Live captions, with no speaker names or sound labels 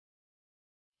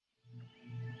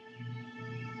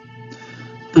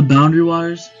The Boundary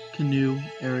Waters Canoe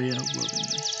Area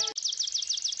Wilderness.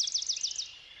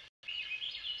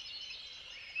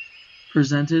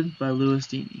 Presented by Louis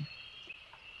Deeney.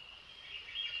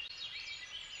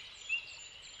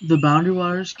 The Boundary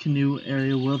Waters Canoe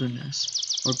Area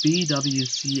Wilderness, or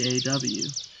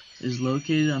BWCAW, is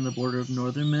located on the border of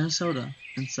northern Minnesota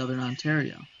and southern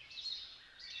Ontario.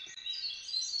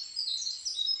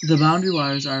 The Boundary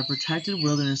Waters are a protected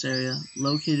wilderness area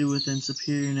located within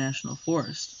Superior National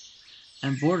Forest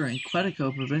and bordering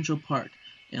Quetico Provincial Park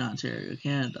in Ontario,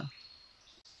 Canada.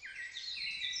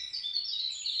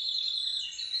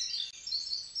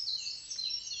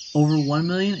 Over 1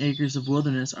 million acres of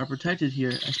wilderness are protected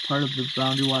here as part of the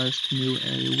Boundary Waters Canoe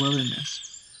Area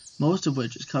Wilderness, most of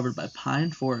which is covered by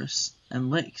pine forests and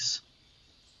lakes.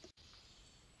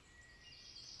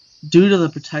 Due to the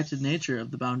protected nature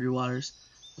of the Boundary Waters,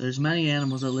 there's many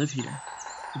animals that live here.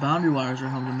 The Boundary Waters are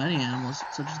home to many animals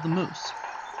such as the moose,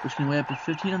 which can weigh up to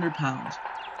 1,500 pounds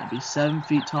and be 7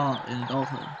 feet tall in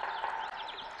adulthood.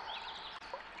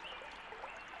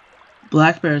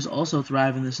 Black bears also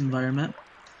thrive in this environment,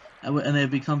 and they have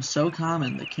become so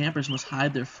common that campers must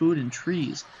hide their food in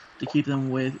trees to keep them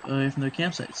away from their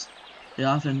campsites. They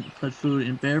often put food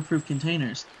in bear-proof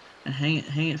containers and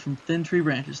hang it from thin tree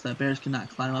branches so that bears cannot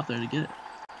climb up there to get it.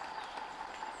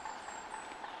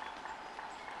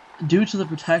 Due to the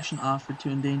protection offered to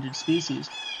endangered species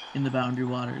in the Boundary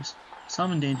Waters,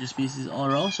 some endangered species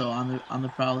are also on the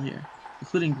prowl here,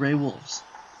 including gray wolves.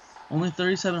 Only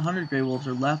 3,700 gray wolves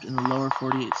are left in the lower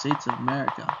 48 states of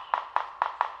America.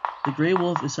 The gray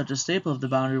wolf is such a staple of the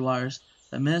Boundary Waters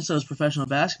that Minnesota's professional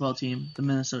basketball team, the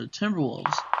Minnesota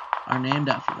Timberwolves, are named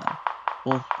after them.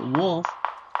 Both the wolf,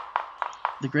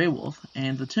 the gray wolf,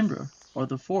 and the timber, or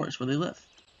the forest where they live.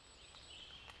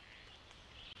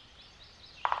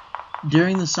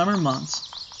 During the summer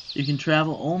months, you can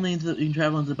travel into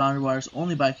the Boundary Waters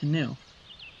only by canoe.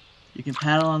 You can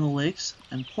paddle on the lakes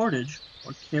and portage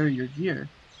or carry your gear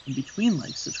in between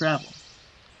lakes to travel.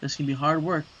 This can be hard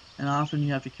work, and often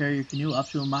you have to carry your canoe up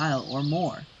to a mile or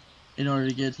more in order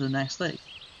to get to the next lake.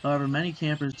 However, many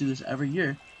campers do this every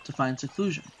year to find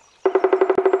seclusion.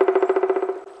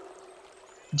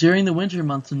 During the winter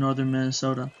months in northern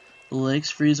Minnesota, the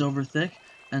lakes freeze over thick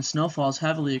and snow falls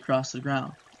heavily across the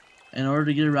ground. In order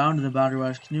to get around in the Boundary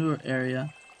Waters Canoe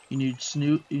area, you need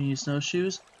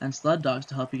snowshoes and sled dogs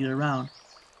to help you get around.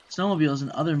 Snowmobiles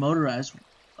and other motorized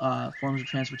forms of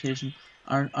transportation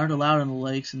aren't allowed on the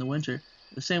lakes in the winter,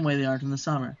 the same way they aren't in the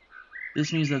summer.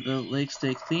 This means that the lakes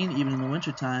stay clean even in the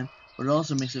wintertime, but it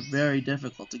also makes it very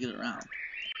difficult to get around.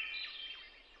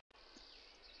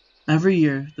 Every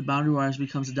year, the Boundary Waters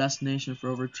becomes a destination for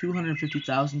over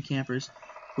 250,000 campers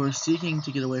who are seeking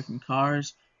to get away from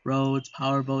cars, roads,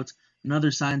 powerboats, and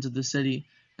other signs of the city,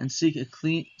 and seek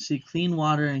clean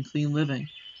water and clean living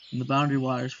in the Boundary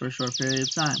Waters for a short period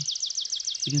of time.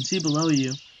 You can see below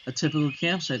you a typical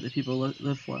campsite that people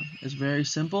live for. It's very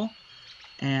simple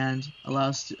and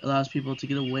allows people to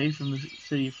get away from the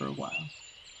city for a while.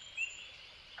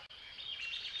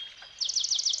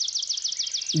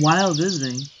 While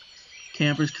visiting,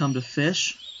 campers come to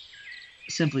fish,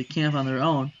 simply camp on their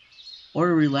own, or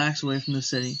to relax away from the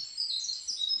city.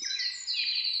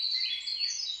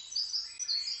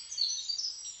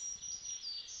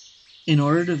 In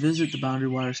order to visit the Boundary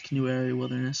Waters Canoe Area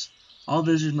Wilderness, all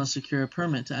visitors must secure a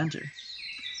permit to enter.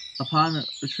 Upon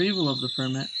retrieval of the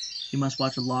permit, you must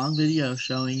watch a long video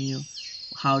showing you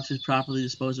how to properly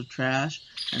dispose of trash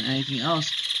and anything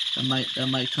else that might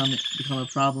become a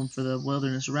problem for the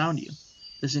wilderness around you.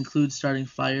 This includes starting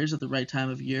fires at the right time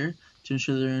of year to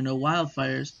ensure there are no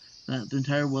wildfires and that the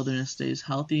entire wilderness stays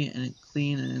healthy and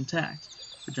clean and intact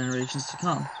for generations to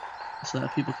come, so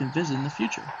that people can visit in the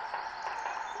future.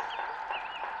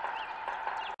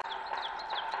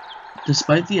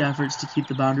 Despite the efforts to keep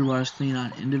the Boundary Waters clean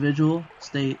on individual,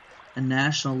 state, and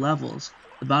national levels,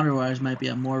 the Boundary Waters might be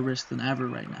at more risk than ever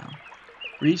right now.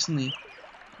 Recently,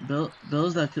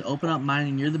 bills that could open up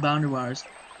mining near the Boundary Waters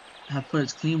have put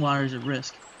its clean waters at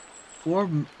risk. 4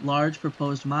 large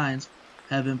proposed mines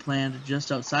have been planned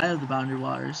just outside of the Boundary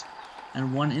Waters,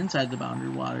 and 1 inside the Boundary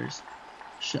Waters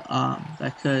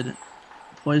that could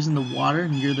poison the water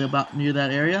near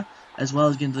that area, as well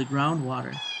as get into the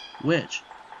groundwater, which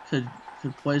could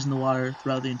poison the water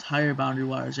throughout the entire Boundary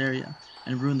Waters area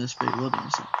and ruin this great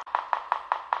wilderness.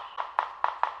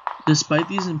 Despite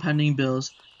these impending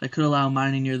bills that could allow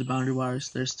mining near the Boundary Waters,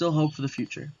 there is still hope for the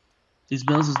future. These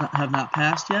bills have not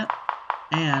passed yet,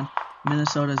 and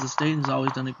Minnesota as a state has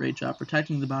always done a great job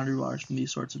protecting the Boundary Waters from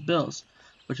these sorts of bills,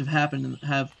 which have happened in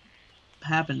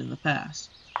the past,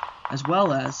 as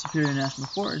well as Superior National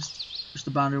Forest which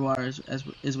the boundary wire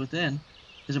is within,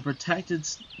 is a protected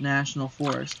national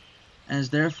forest and is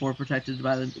therefore protected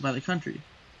by the country.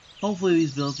 Hopefully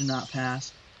these bills do not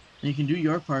pass, and you can do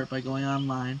your part by going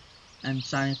online and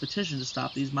signing a petition to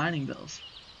stop these mining bills.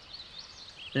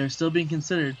 They are still being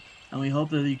considered, and we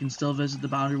hope that you can still visit the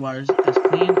boundary wires as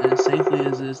clean and as safely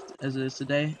as it is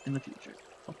today in the future.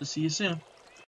 Hope to see you soon.